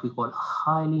into what we call a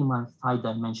highly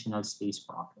multi-dimensional space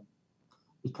problem.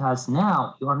 Because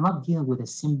now you are not dealing with a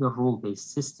simple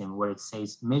rule-based system where it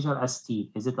says measure ST,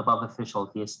 is it above a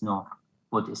threshold? Yes, no,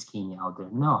 put ischemia out there.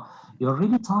 No, you're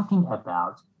really talking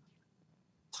about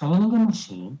training a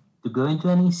machine to go into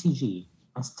an ECG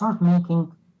and start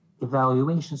making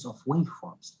evaluations of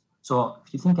waveforms. So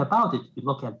if you think about it, you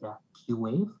look at the Q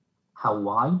wave, how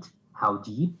wide, how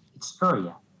deep, its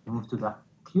area. You move to the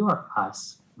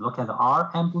QRS, look at the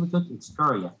R amplitude, its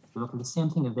area. You look at the same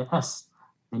thing at the S.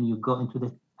 Then you go into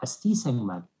the ST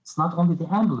segment. It's not only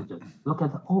the amplitude. Look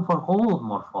at the overall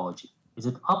morphology. Is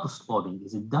it upsloping?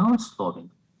 Is it downsloping?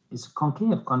 Is it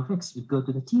concave, convex? You go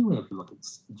to the T wave. You look at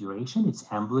its duration, its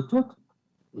amplitude,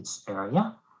 its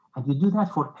area. And you do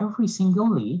that for every single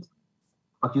lead,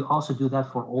 but you also do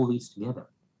that for all leads together.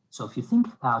 So if you think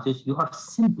about it, you are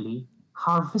simply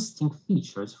harvesting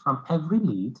features from every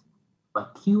lead by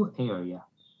Q area,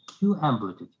 Q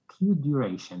amplitude, Q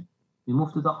duration. You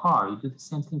move to the R, you do the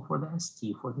same thing for the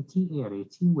ST, for the T area,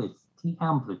 T width, T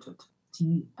amplitude,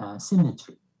 T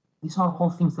symmetry. These are all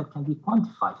things that can be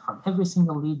quantified from every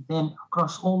single lead, then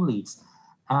across all leads.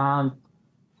 And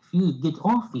if you get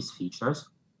all of these features,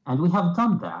 and we have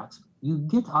done that, you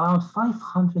get around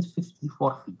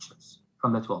 554 features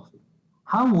from the 12 lead.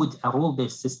 How would a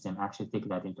rule-based system actually take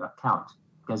that into account?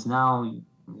 Because now, you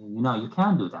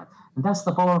can do that. And that's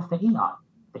the power of the AI.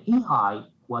 The AI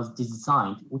was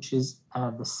designed, which is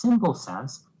the simple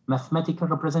sense, mathematical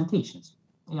representations.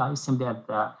 AI is simply at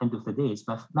the end of the day, it's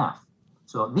math.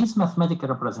 So these mathematical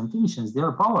representations,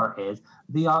 their power is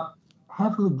they are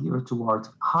heavily geared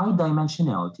towards high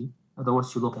dimensionality. In other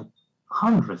words, you look at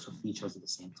hundreds of features at the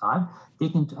same time,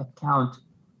 take into account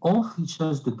all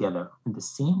features together in the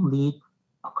same lead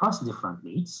across different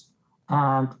leads.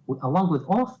 And along with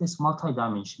all of this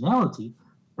multidimensionality,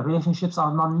 the relationships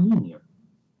are nonlinear.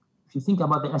 If you think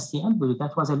about the ST amplitude,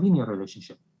 that was a linear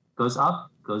relationship. Goes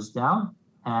up, goes down,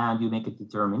 and you make a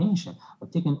determination.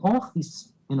 But taking all of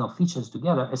these features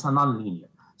together, it's a nonlinear.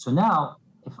 So now,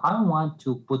 if I want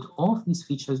to put all of these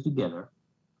features together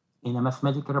in a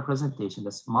mathematical representation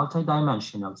that's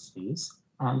multidimensional space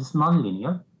and it's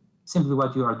nonlinear, simply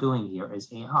what you are doing here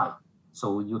is AI.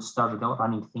 So you start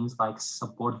running things like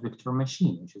support vector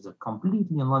machine, which is a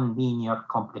completely nonlinear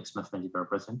complex mathematical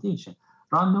representation.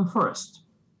 Random forest,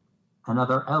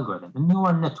 another algorithm, a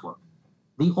neural network.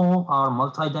 They all are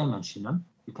multidimensional.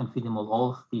 You can feed them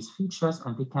all of these features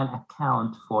and they can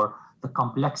account for the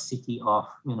complexity of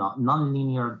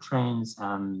nonlinear trends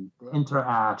and the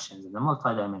interactions and the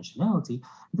multidimensionality.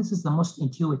 This is the most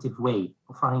intuitive way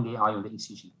of running AI on the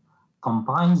ECG.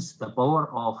 Combines the power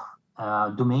of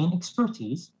domain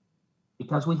expertise,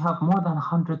 because we have more than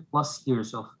 100 plus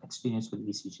years of experience with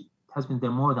ECG. It has been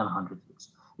there more than 100 years.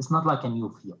 It's not like a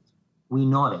new field. We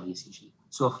know the ECG.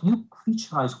 So if you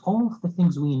featurize all of the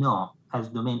things we know as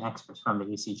domain experts from the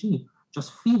ECG,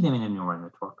 just feed them in a neural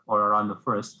network or around the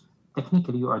first.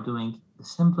 Technically, you are doing the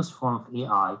simplest form of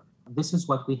AI. This is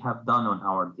what we have done on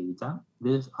our data.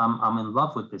 I'm in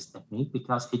love with this technique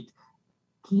because it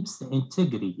keeps the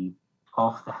integrity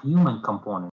of the human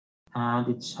component. And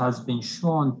it has been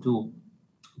shown to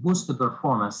boost the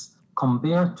performance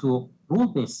compared to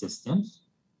rule-based systems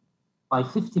by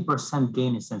 50%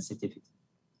 gain in sensitivity,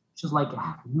 which is like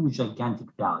a huge, gigantic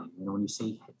value. When you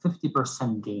say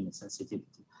 50% gain in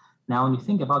sensitivity. Now, when you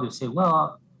think about it, you say,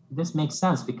 well, this makes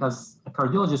sense because a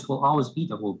cardiologist will always be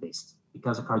the rule-based,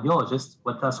 because a cardiologist,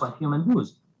 that's what humans do.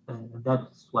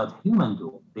 That's what humans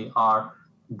do. They are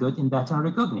good in pattern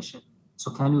recognition.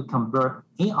 So can you compare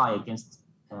AI against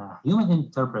human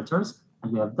interpreters?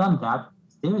 And we have done that.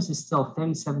 There is still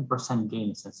 37% gain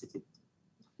in sensitivity,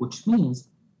 which means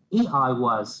AI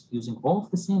was using all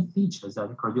of the same features that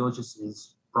a cardiologist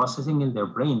is processing in their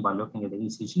brain by looking at the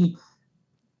ECG,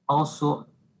 also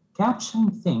capturing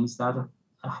things that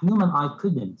a human eye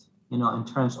couldn't, in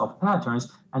terms of patterns,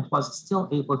 and was still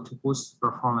able to boost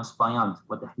performance beyond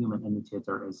what the human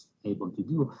imitator is able to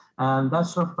do. And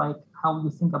that's sort of like how you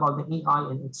think about the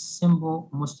AI in its simple,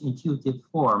 most intuitive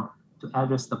form to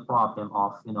address the problem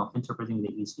of, interpreting the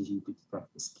ECG to detect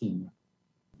ischemia.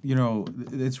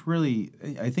 It's really,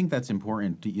 I think that's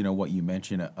important, what you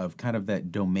mentioned of kind of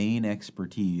that domain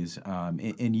expertise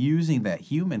in using that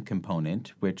human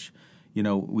component, which,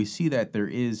 we see that there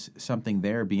is something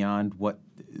there beyond what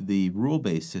the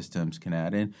rule-based systems can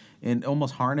add, and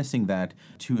almost harnessing that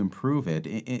to improve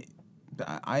it.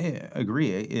 I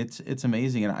agree. It's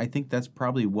amazing, and I think that's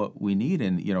probably what we need,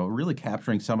 and, really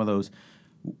capturing some of those,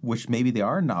 which maybe they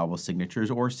are novel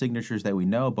signatures or signatures that we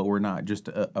know, but we're not just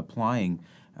applying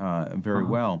very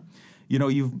well.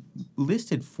 You've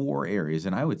listed 4 areas,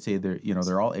 and I would say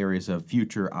they're all areas of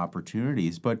future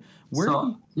opportunities. But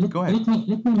go ahead.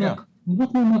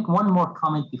 Let me make one more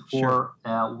comment before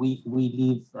we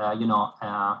leave,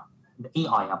 the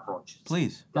AI approaches.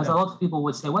 Please. Because a lot of people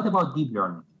would say, what about deep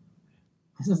learning?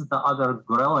 This is the other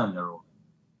gorilla in the room.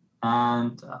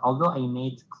 And although I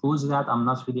made clues that I'm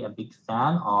not really a big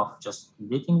fan of just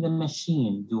letting the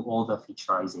machine do all the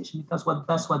featureization, because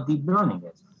that's what deep learning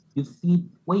is. You feed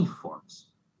waveforms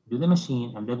to the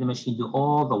machine and let the machine do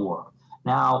all the work.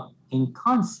 Now, in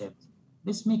concept,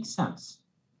 this makes sense,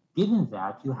 given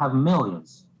that you have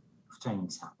millions of training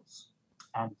samples.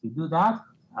 And if you do that,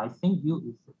 I think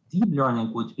deep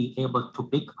learning would be able to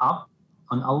pick up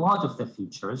on a lot of the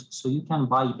features, so you can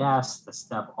bypass the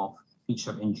step of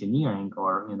feature engineering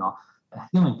or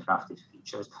human crafted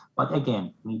features, but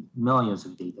again, need millions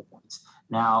of data points.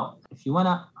 Now, if you want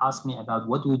to ask me about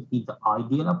what would be the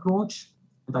ideal approach,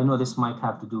 and I know this might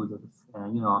have to do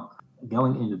with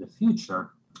going into the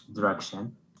future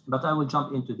direction, but I will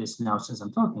jump into this now since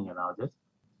I'm talking about it.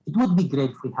 It would be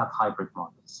great if we have hybrid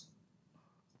models.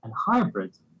 And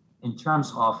hybrid, in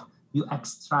terms of you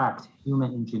extract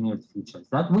human engineered features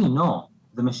that we know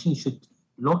the machine should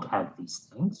look at these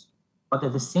things, but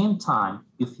at the same time,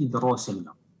 you feed the raw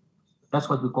signal. That's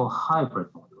what we call hybrid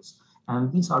models.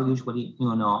 And these are usually,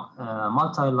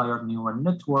 multi-layered neural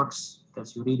networks,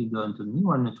 because you really go into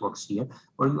neural networks here,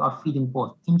 where you are feeding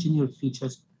both engineered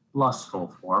features plus raw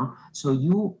form. So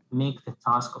you make the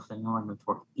task of the neural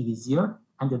network easier,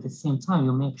 and at the same time,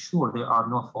 you make sure there are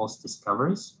no false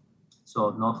discoveries.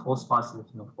 So no false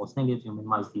positives, no false negatives. You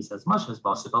minimize these as much as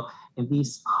possible in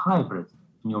these hybrid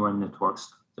neural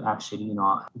networks to actually,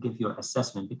 give your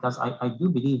assessment, because I do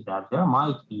believe that there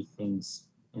might be things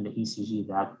in the ECG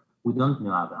that we don't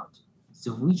know about.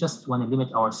 So if we just want to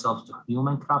limit ourselves to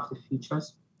human crafted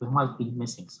features, we might be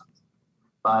missing something.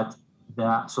 But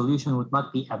the solution would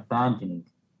not be abandoning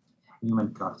human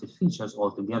crafted features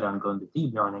altogether and going to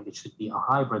deep learning. It should be a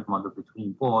hybrid model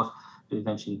between both to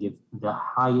eventually give the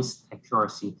highest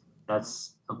accuracy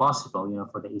that's possible,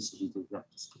 for the ECG to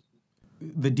detect ischemia.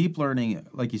 The deep learning,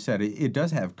 like you said, it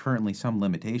does have currently some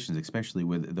limitations, especially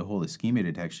with the whole ischemia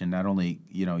detection, not only,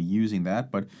 using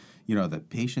that, but, the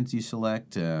patients you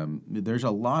select. There's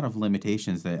a lot of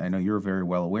limitations that I know you're very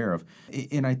well aware of.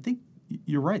 And I think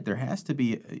you're right. There has to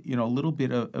be, a little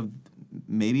bit of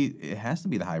maybe it has to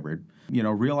be the hybrid,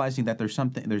 realizing that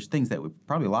there's things that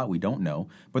probably a lot we don't know,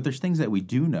 but there's things that we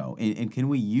do know. And can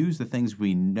we use the things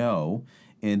we know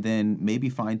and then maybe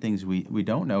find things we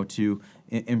don't know to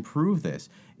improve this?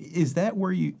 Is that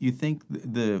where you think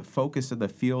the focus of the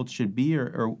field should be,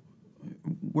 or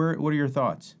what are your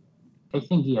thoughts? I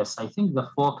think, yes. I think the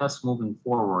focus moving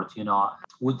forward,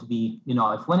 would be,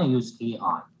 if when I use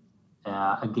AI,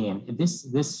 again,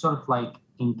 this sort of like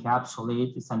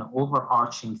encapsulates, it's an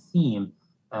overarching theme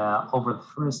over the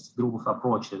first group of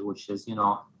approaches, which is,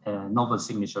 novel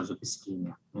signatures of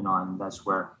ischemia, and that's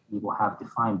where people have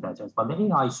defined patterns. But the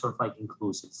AI sort of like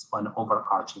includes it's an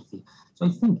overarching theme. So I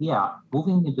think,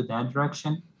 moving into that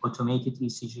direction, automated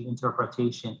ECG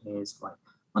interpretation is like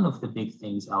one of the big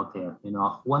things out there.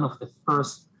 One of the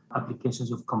first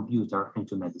applications of computer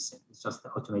into medicine. It's just the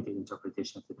automated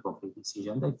interpretation of the 12-lead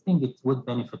ECG. And I think it would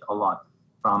benefit a lot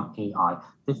from AI.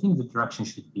 I think the direction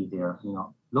should be there,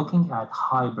 looking at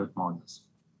hybrid models,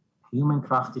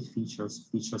 human-crafted features,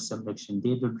 feature selection,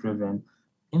 data-driven,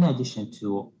 in addition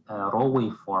to raw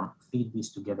waveform, feed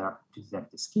these together to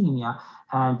detect ischemia.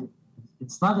 And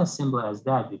it's not as simple as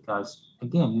that because,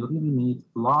 again, you really need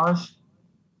large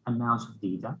amounts of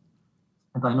data.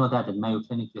 And I know that at Mayo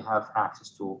Clinic, you have access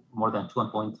to more than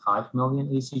 2.5 million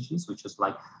ECGs, which is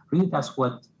really that's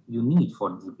what you need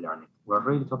for deep learning. We're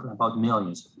really talking about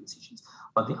millions of ECGs.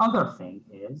 But the other thing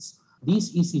is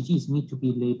these ECGs need to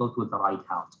be labeled with the right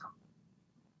outcome.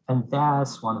 And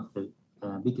that's one of the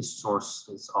biggest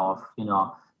sources of,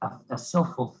 a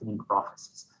self-fulfilling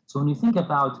prophecies. So when you think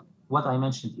about what I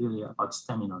mentioned earlier about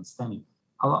STEMI, non-STEMI,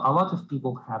 a lot of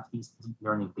people have these deep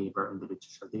learning paper in the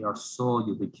literature. They are so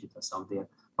ubiquitous out there.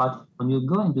 But when you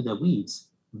go into the weeds,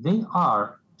 they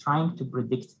are trying to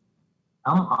predict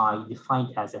MI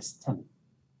defined as a STEMI.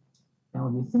 Now,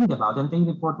 when you think about it, they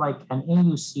report an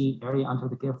AUC, area under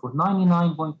the curve, for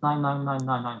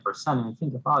 99.99999%. And you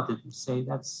think about it, you say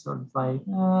that's sort of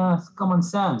it's common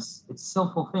sense. It's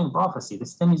self-fulfilling prophecy. The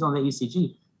STEMI is on the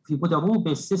ECG. If you put a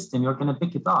rule-based system, you're going to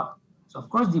pick it up. So, of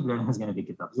course, deep learning is going to pick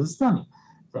it up. It's STEMI.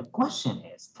 The question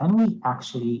is, can we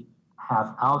actually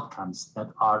have outcomes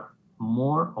that are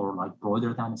more or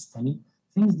broader than a STEMI?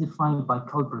 Things defined by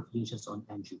Kuiper lesions on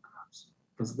angiograms,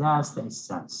 because that's the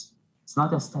essence. It's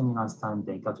not a STEMI non-STEMI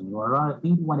dichotomy. We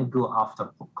really want to go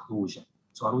after occlusion.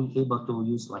 So are we able to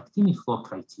use TIMI-flow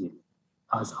criteria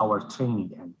as our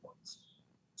training endpoints?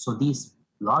 So these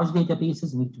large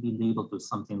databases need to be labeled with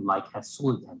something like a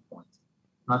solid endpoint,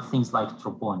 not things like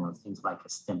troponin or things like a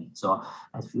STEMI. So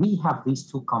if we have these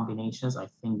two combinations, I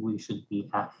think we should be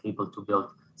able to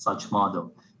build such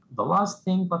model. The last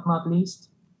thing, but not least,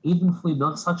 even if we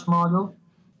build such model,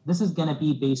 this is going to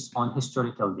be based on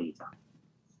historical data.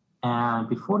 And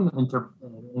before you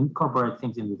incorporate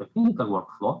things into the clinical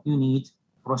workflow, you need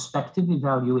prospective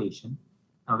evaluation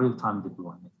and real-time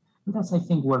deployment. And that's, I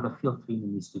think, where the field really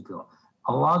needs to go.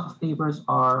 A lot of papers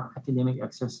are academic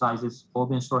exercises,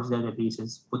 open source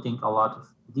databases, putting a lot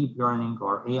of deep learning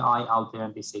or AI out there,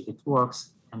 and they say it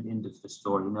works, and end of the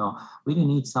story. We really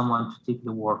need someone to take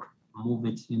the work, move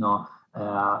it,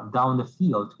 down the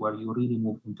field where you really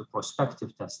move into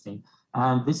prospective testing.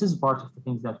 And this is part of the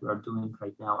things that we are doing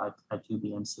right now at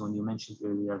UBMC. When you mentioned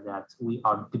earlier that we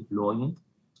are deploying,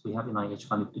 we have NIH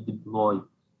funded to deploy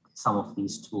some of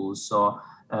these tools. So,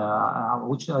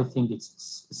 which I think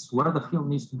it's where the field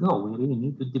needs to go. We really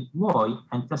need to deploy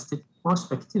and test it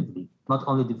prospectively, not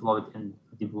only deploy it and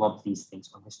develop these things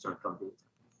on historical data.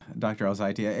 Dr.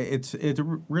 Al-Zaiti, it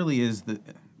really is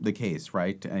the case,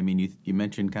 right? I mean, you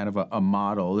mentioned kind of a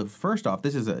model. First off,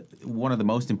 this is one of the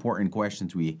most important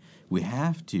questions we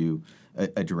have to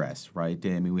address, right?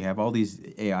 I mean, we have all these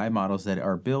AI models that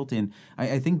are built in.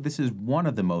 I think this is one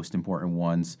of the most important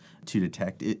ones to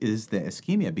detect is the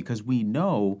ischemia, because we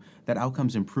know that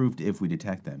outcomes improved if we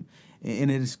detect them.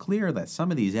 And it is clear that some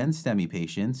of these NSTEMI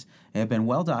patients have been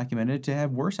well documented to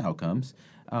have worse outcomes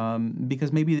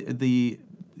because maybe the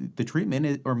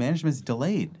treatment or management is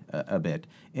delayed a bit.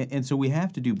 And so we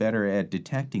have to do better at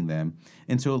detecting them.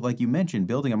 And so, like you mentioned,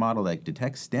 building a model that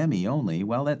detects STEMI only,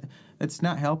 well, that's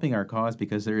not helping our cause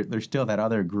because there's still that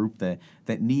other group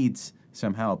that needs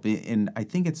some help. And I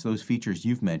think it's those features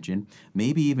you've mentioned,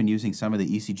 maybe even using some of the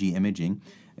ECG imaging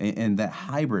and that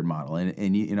hybrid model.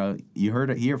 And you heard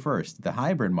it here first, the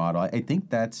hybrid model. I think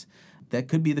that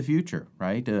could be the future,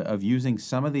 right, of using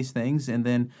some of these things and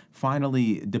then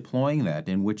finally deploying that,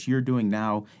 in which you're doing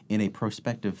now in a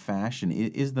prospective fashion,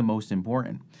 is the most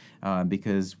important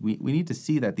because we need to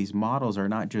see that these models are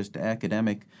not just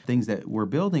academic things that we're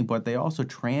building, but they also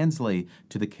translate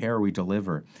to the care we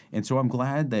deliver. And so I'm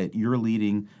glad that you're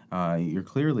leading, you're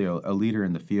clearly a leader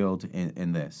in the field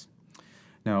in this.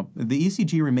 Now, the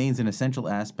ECG remains an essential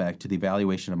aspect to the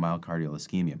evaluation of myocardial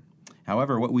ischemia.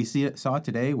 However, what we saw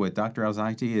today with Dr.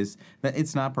 Al-Zaiti is that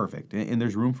it's not perfect, and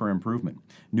there's room for improvement.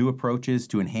 New approaches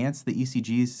to enhance the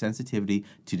ECG's sensitivity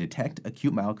to detect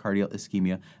acute myocardial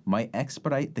ischemia might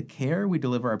expedite the care we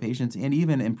deliver our patients and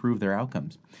even improve their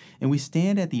outcomes. And we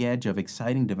stand at the edge of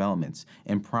exciting developments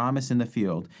and promise in the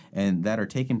field and that are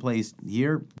taking place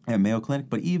here at Mayo Clinic,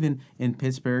 but even in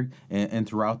Pittsburgh and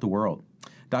throughout the world.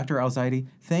 Dr. Al-Zaiti,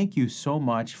 thank you so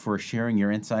much for sharing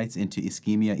your insights into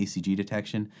ischemia ECG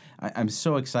detection. I'm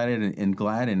so excited and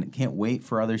glad and can't wait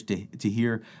for others to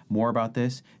hear more about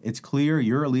this. It's clear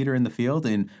you're a leader in the field,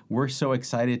 and we're so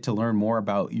excited to learn more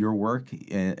about your work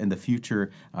and the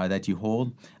future that you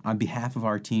hold. On behalf of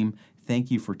our team,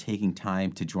 thank you for taking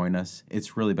time to join us.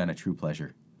 It's really been a true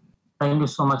pleasure. Thank you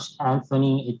so much,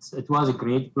 Anthony. It was a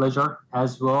great pleasure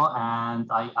as well, and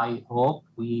I hope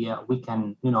we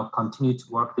can continue to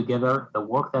work together. The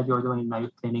work that you're doing in Mayo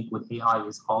Clinic with AI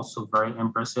is also very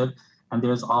impressive, and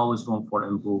there's always room for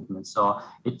improvement. So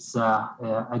it's it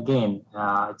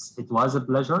was a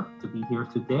pleasure to be here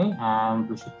today, and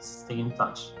we should stay in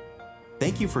touch.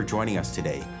 Thank you for joining us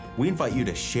today. We invite you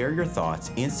to share your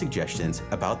thoughts and suggestions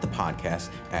about the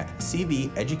podcast at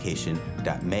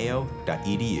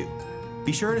cveducation.mayo.edu.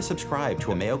 Be sure to subscribe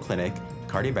to a Mayo Clinic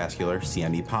Cardiovascular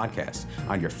CME podcast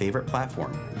on your favorite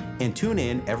platform, and tune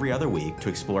in every other week to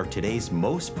explore today's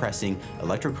most pressing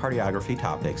electrocardiography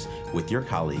topics with your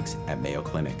colleagues at Mayo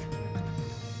Clinic.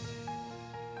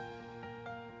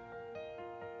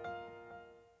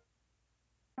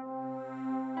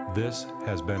 This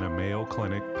has been a Mayo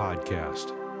Clinic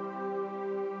podcast.